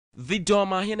The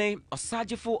Dormaahene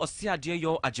Osagyefo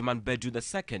Oseadeeyo Agyeman Badu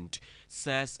II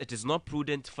says it is not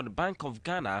prudent for the Bank of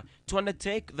Ghana to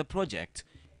undertake the project.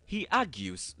 He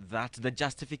argues that the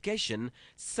justification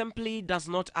simply does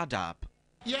not add up.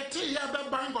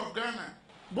 Bank of Ghana,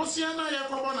 Bank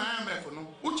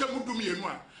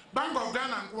of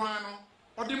Ghana,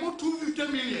 or the more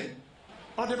 250 million,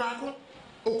 or the Bako,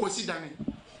 or Osidani.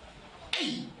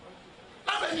 Hey,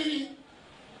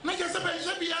 make a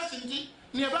separation be asking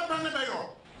near Babayo.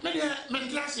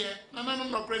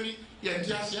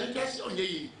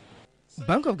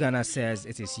 Bank of Ghana says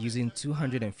it is using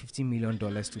 $250 million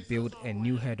to build a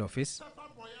new head office.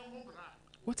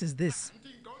 What is this?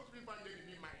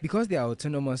 Because they are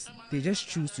autonomous, they just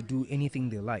choose to do anything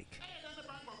they like.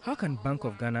 How can Bank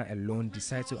of Ghana alone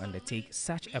decide to undertake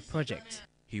such a project?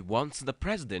 He wants the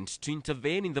president to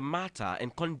intervene in the matter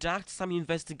and conduct some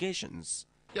investigations.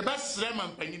 The best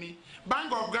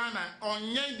Bank of Ghana on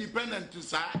independent to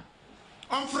say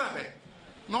on Frabe,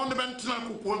 non the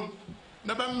Benton.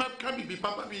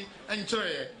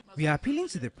 We are appealing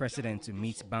to the president to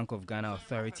meet Bank of Ghana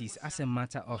authorities as a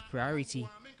matter of priority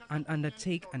and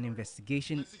undertake an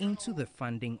investigation into the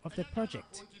funding of the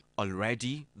project.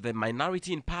 Already, the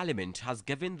minority in parliament has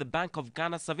given the Bank of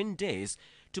Ghana 7 days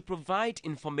to provide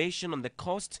information on the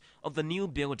cost of the new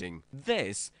building.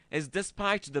 This is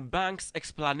despite the bank's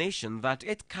explanation that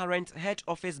its current head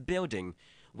office building,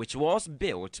 which was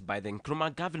built by the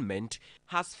Nkrumah government,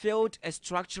 has failed a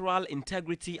structural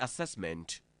integrity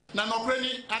assessment.